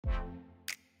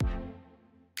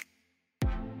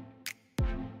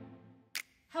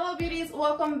Hello beauties,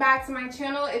 welcome back to my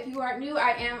channel. If you are new,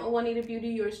 I am Juanita Beauty,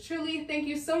 yours truly. Thank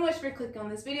you so much for clicking on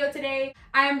this video today.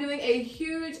 I am doing a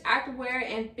huge activewear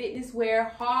and fitness wear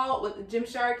haul with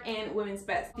Gymshark and Women's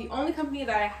Best. The only company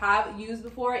that I have used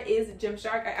before is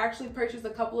Gymshark. I actually purchased a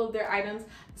couple of their items,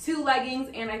 2 leggings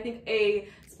and I think a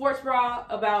sports bra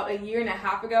about a year and a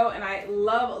half ago, and I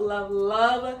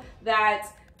love that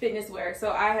fitness wear.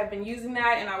 So I have been using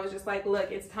that and I was just like,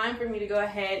 look, it's time for me to go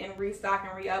ahead and restock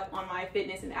and re-up on my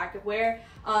fitness and active wear.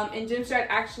 And Gymshark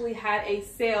actually had a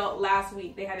sale last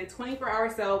week. They had a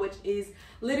 24-hour sale, which is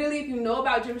literally, if you know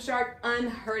about Gymshark,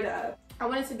 unheard of. I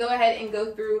wanted to go ahead and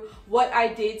go through what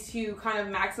I did to kind of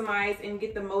maximize and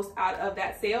get the most out of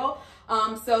that sale.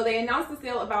 So they announced the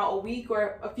sale about a week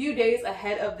or a few days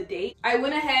ahead of the date. I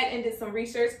went ahead and did some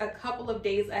research a couple of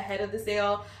days ahead of the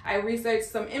sale. I researched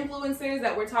some influencers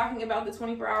that were talking about the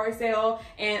 24-hour sale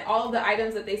and all of the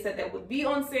items that they said that would be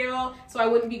on sale, so I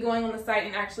wouldn't be going on the site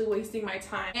and actually wasting my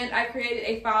time. And I created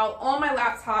a file on my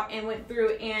laptop and went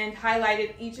through and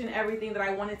highlighted each and everything that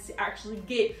I wanted to actually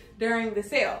get during the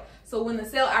sale. So when the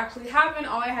sale actually happened,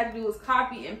 all I had to do was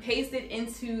copy and paste it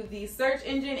into the search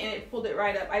engine and it pulled it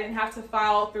right up. I didn't have to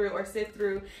file through or sift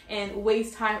through and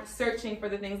waste time searching for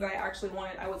the things that I actually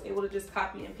wanted. I was able to just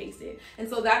copy and paste it. And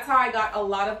so that's how I got a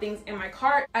lot of things in my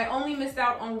cart. I only missed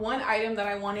out on one item that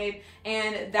I wanted,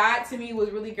 and that to me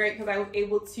was really great because I was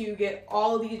able to get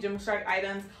all of these Gymshark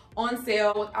items on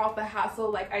sale without the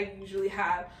hassle like I usually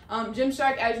have.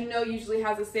 Gymshark, as you know, usually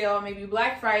has a sale, maybe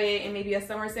Black Friday and maybe a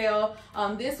summer sale.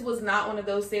 This was not one of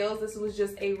those sales. This was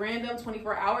just a random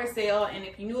 24-hour sale, and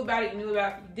if you knew about it, you knew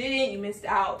about it. If you didn't, you missed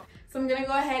out. So I'm gonna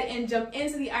go ahead and jump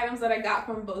into the items that I got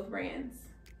from both brands.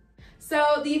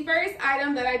 So the first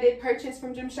item that I did purchase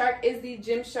from Gymshark is the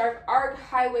Gymshark Ark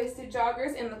high-waisted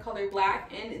joggers in the color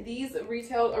black, and these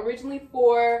retailed originally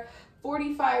for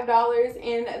 $45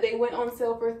 and they went on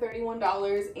sale for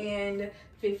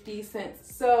 $31.50.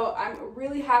 So I'm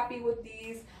really happy with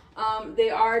these.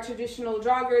 They are traditional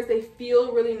joggers. They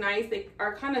feel really nice. They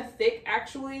are kind of thick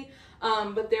actually,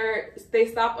 but they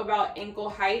stop about ankle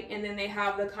height, and then they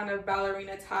have the kind of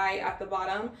ballerina tie at the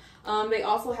bottom. They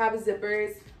also have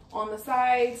zippers on the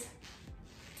sides,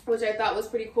 which I thought was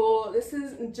pretty cool. This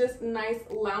is just nice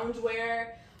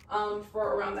loungewear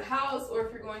for around the house or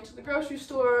if you're going to the grocery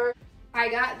store. I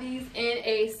got these in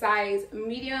a size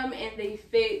medium and they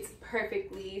fit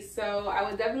perfectly. So I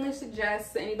would definitely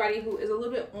suggest to anybody who is a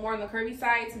little bit more on the curvy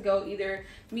side to go either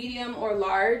medium or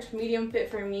large. Medium fit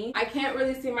for me. I can't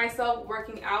really see myself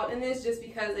working out in this just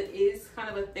because it is kind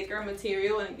of a thicker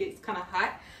material and it gets kind of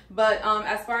hot. But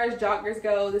as far as joggers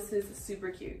go, this is super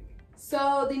cute.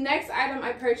 So the next item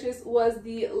I purchased was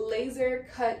the laser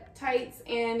cut tights,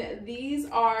 and these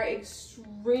are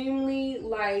extremely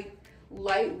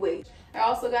lightweight. I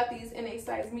also got these in a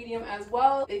size medium as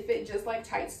well. They fit just like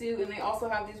tights do, and they also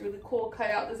have these really cool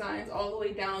cutout designs all the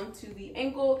way down to the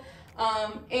ankle.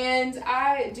 And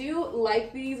I do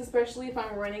like these, especially if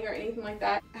I'm running or anything like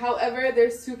that. However,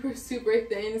 they're super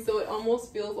thin, so it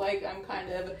almost feels like I'm kind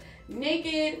of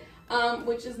naked,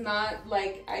 which is not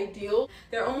like ideal.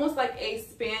 They're almost like a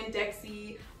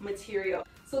spandexy material.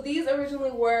 So these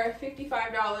originally were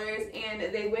 $55 and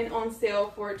they went on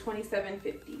sale for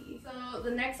 $27.50. So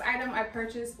the next item I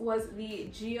purchased was the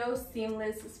Geo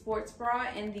Seamless Sports Bra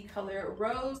in the color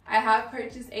Rose. I have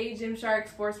purchased a Gymshark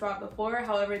sports bra before,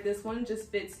 however this one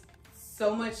just fits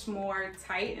so much more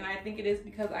tight, and I think it is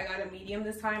because I got a medium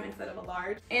this time instead of a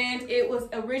large. And it was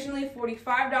originally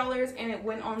 $45 and it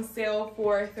went on sale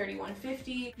for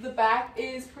 $31.50. The back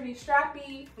is pretty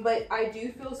strappy, but I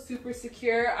do feel super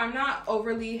secure. I'm not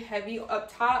overly heavy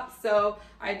up top, so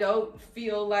I don't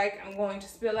feel like I'm going to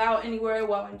spill out anywhere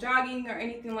while I'm jogging or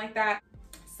anything like that.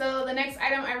 So the next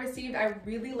item I received I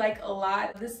really like a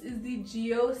lot. This is the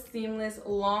Geo Seamless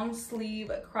long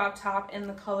sleeve crop top in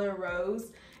the color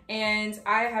Rose. And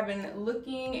I have been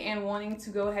looking and wanting to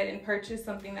go ahead and purchase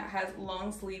something that has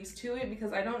long sleeves to it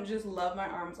because I don't just love my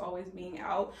arms always being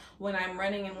out when I'm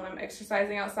running and when I'm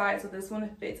exercising outside. So this one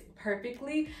fits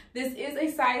perfectly. This is a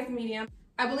size medium.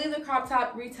 I believe the crop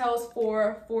top retails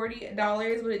for $40,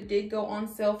 but it did go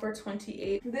on sale for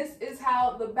 $28. This is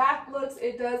how the back looks.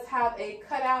 It does have a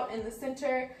cutout in the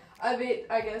center of it,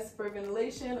 I guess for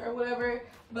ventilation or whatever,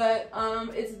 but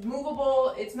it's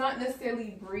movable. It's not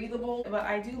necessarily breathable, but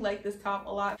I do like this top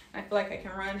a lot. I feel like I can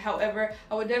run. However,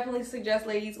 I would definitely suggest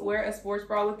ladies wear a sports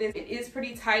bra with this. It is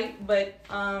pretty tight, but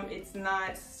it's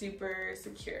not super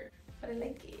secure, but I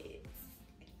like it.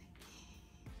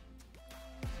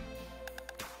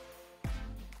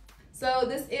 So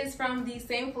this is from the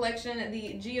same collection,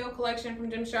 the Geo collection from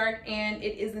Gymshark, and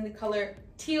it is in the color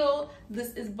teal.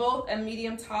 This is both a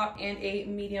medium top and a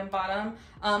medium bottom.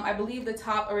 I believe the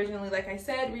top originally, like I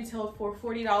said, retailed for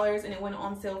 $40 and it went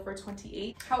on sale for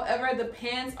 $28. However, the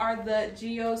pants are the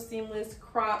Geo seamless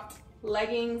cropped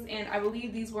leggings, and I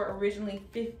believe these were originally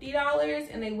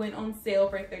 $50 and they went on sale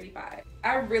for $35.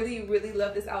 I really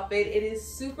love this outfit. It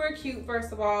is super cute.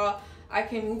 First of all, I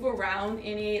can move around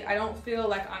in it. I don't feel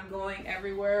like I'm going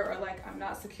everywhere or like I'm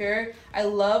not secure. I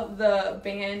love the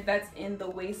band that's in the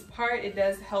waist part. It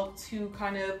does help to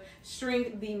kind of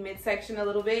shrink the midsection a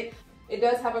little bit. It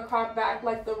does have a crop back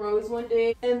like the Rose one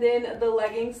did. And then the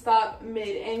leggings stop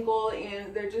mid-ankle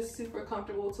and they're just super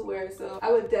comfortable to wear. So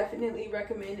I would definitely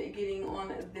recommend getting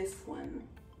on this one.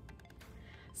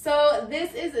 So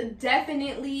this is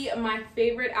definitely my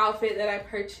favorite outfit that I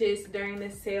purchased during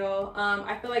this sale.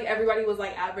 I feel like everybody was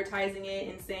like advertising it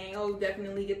and saying, oh,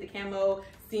 definitely get the camo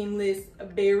seamless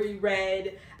berry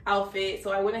red outfit.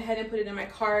 So I went ahead and put it in my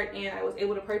cart and I was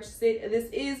able to purchase it. This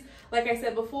is, like I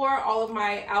said before, all of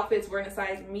my outfits were in a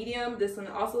size medium. This one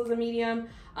also is a medium.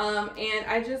 And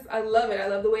I love it. I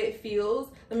love the way it feels.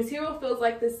 The material feels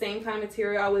like the same kind of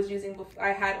material I was using I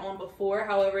had on before.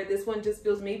 However, this one just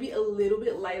feels maybe a little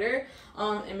bit lighter.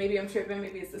 And maybe I'm tripping,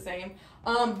 maybe it's the same.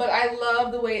 But I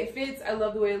love the way it fits. I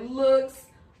love the way it looks.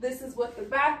 This is what the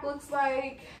back looks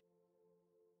like.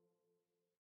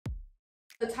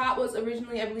 The top was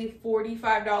originally, I believe,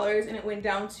 $45 and it went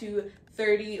down to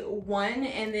 $31,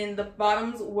 and then the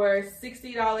bottoms were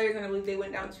 $60 and I believe they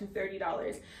went down to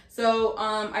 $30. So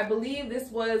I believe this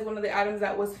was one of the items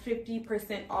that was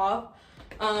 50% off,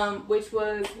 which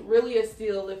was really a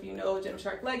steal. If you know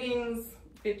Gymshark leggings,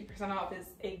 50% off is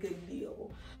a good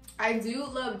deal. I do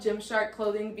love Gymshark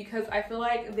clothing because I feel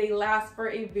like they last for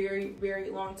a very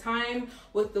long time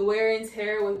with the wear and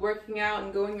tear, with working out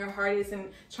and going your hardest and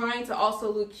trying to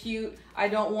also look cute. I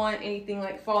don't want anything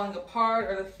like falling apart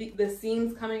or the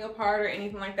seams coming apart or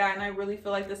anything like that, and I really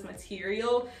feel like this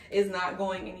material is not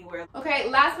going anywhere. Okay,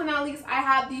 last but not least, I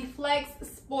have the Flex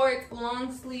Sport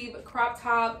long sleeve crop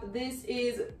top. This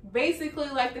is basically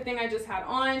like the thing I just had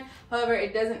on. However,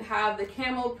 it doesn't have the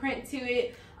camo print to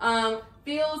it.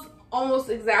 Feels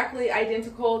almost exactly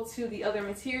identical to the other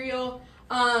material.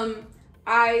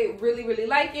 I really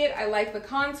like it. I like the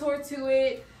contour to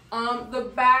it.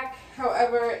 The back,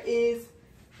 however, is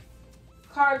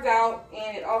carved out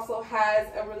and it also has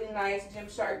a really nice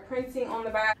Gymshark printing on the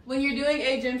back. When you're doing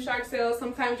a Gymshark sale,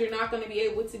 sometimes you're not going to be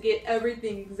able to get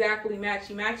everything exactly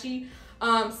matchy.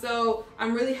 So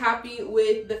I'm really happy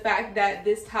with the fact that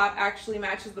this top actually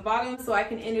matches the bottom, so I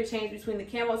can interchange between the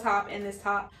camo top and this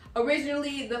top.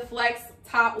 Originally, the Flex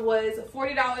top was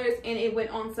 $40 and it went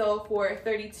on sale for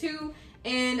 $32.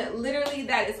 And literally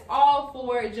that is all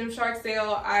for Gymshark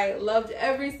sale. I loved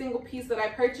every single piece that I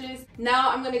purchased. Now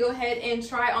I'm gonna go ahead and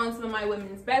try on some of my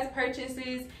women's best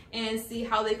purchases and see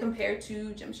how they compare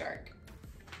to Gymshark.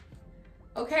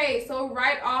 Okay, so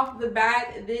right off the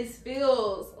bat, this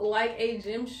feels like a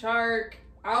Gymshark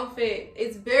outfit.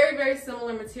 It's very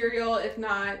similar material, if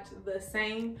not the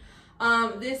same.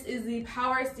 This is the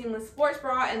Power Seamless Sports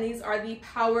Bra, and these are the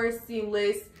Power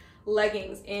Seamless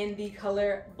leggings in the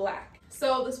color black.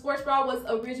 So the sports bra was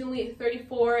originally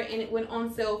 $34 and it went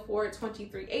on sale for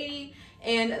 $23.80,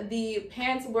 and the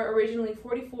pants were originally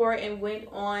 $44 and went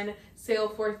on sale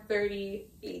for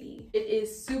 $30.80. It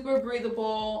is super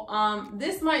breathable.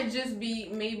 This might just be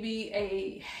maybe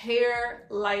a hair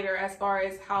lighter as far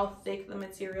as how thick the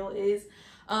material is.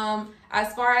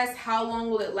 As far as how long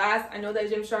will it last, I know that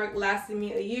Gymshark lasted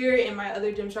me a year and my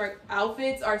other Gymshark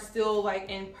outfits are still like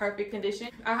in perfect condition.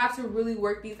 I have to really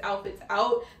work these outfits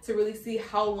out to really see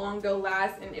how long they'll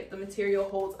last and if the material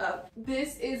holds up.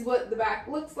 This is what the back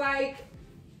looks like.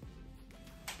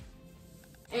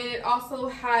 And it also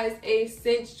has a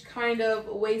cinched kind of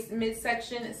waist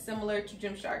midsection similar to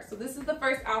Gymshark. So this is the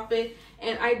first outfit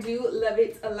and I do love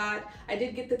it a lot. I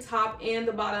did get the top and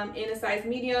the bottom in a size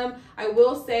medium. I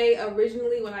will say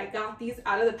originally when I got these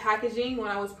out of the packaging,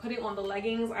 when I was putting on the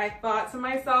leggings, I thought to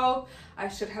myself I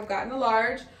should have gotten a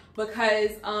large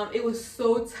because it was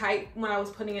so tight when I was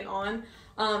putting it on.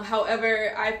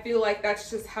 However, I feel like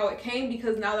that's just how it came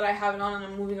because now that I have it on and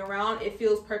I'm moving around, it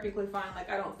feels perfectly fine.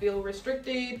 Like I don't feel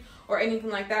restricted or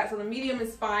anything like that. So the medium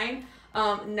is fine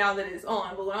now that it's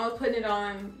on. But when I was putting it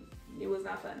on, it was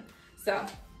not fun. So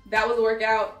that was a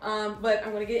workout, but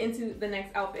I'm gonna get into the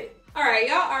next outfit. All right,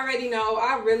 y'all already know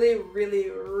I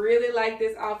really like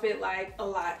this outfit, like a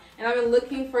lot. And I've been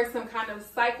looking for some kind of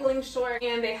cycling short,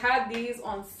 and they had these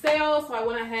on sale, so I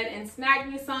went ahead and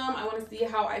snagged me some. I want to see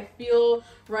how I feel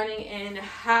running in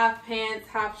half pants,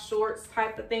 half shorts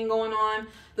type of thing going on.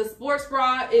 The sports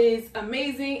bra is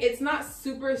amazing. It's not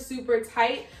super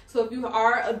tight, so if you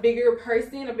are a bigger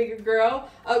person, a bigger girl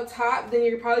up top, then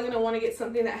you're probably going to want to get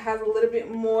something that has a little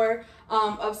bit more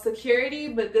of security,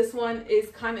 but this one is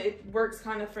kind of, it works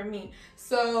kind of for me.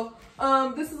 So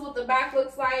this is what the back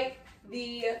looks like.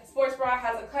 The sports bra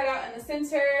has a cutout in the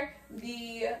center.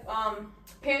 The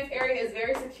pants area is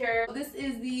very secure. This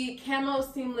is the Camo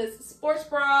seamless sports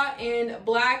bra in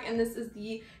black, and this is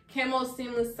the Camo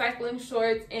seamless cycling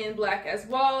shorts in black as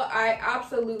well. I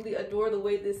absolutely adore the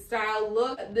way this style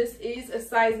looks. This is a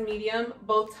size medium,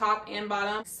 both top and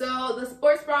bottom. So the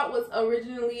sports bra was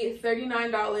originally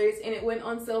 $39 and it went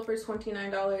on sale for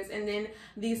 $29. And then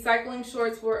the cycling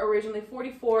shorts were originally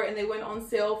 $44 and they went on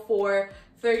sale for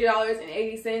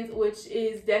 $30.80, which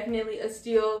is definitely a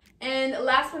steal. And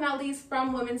last but not least,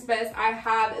 from Women's Best, I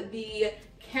have the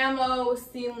Camo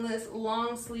seamless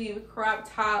long sleeve crop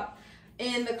top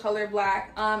in the color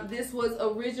black. This was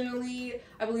originally,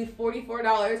 I believe,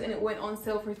 $44 and it went on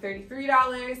sale for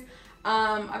 $33.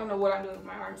 I don't know what I'm doing with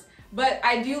my arms, but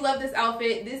I do love this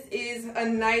outfit. This is a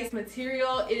nice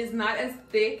material. It is not as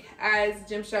thick as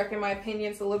Gymshark in my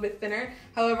opinion. It's a little bit thinner.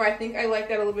 However, I think I like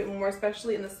that a little bit more,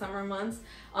 especially in the summer months.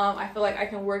 I feel like I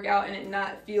can work out and it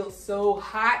not feel so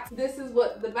hot. This is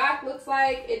what the back looks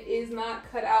like. It is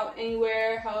not cut out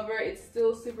anywhere. However, it's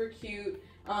still super cute.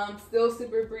 Still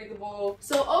super breathable.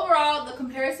 So overall, the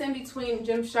comparison between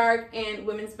Gymshark and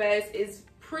Women's Best is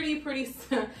pretty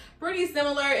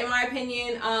similar in my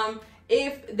opinion.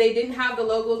 If they didn't have the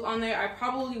logos on there, I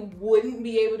probably wouldn't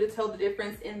be able to tell the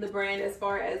difference in the brand as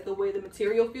far as the way the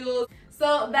material feels.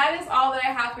 So that is all that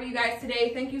I have for you guys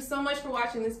today. Thank you so much for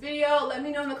watching this video. Let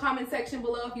me know in the comment section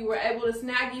below if you were able to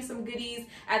snag you some goodies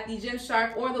at the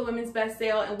Gymshark or the Women's Best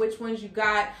sale and which ones you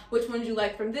got, which ones you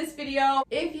like from this video.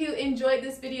 If you enjoyed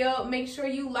this video, make sure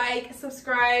you like,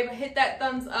 subscribe, hit that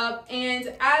thumbs up,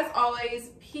 and as always,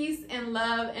 peace and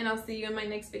love, and I'll see you in my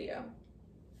next video.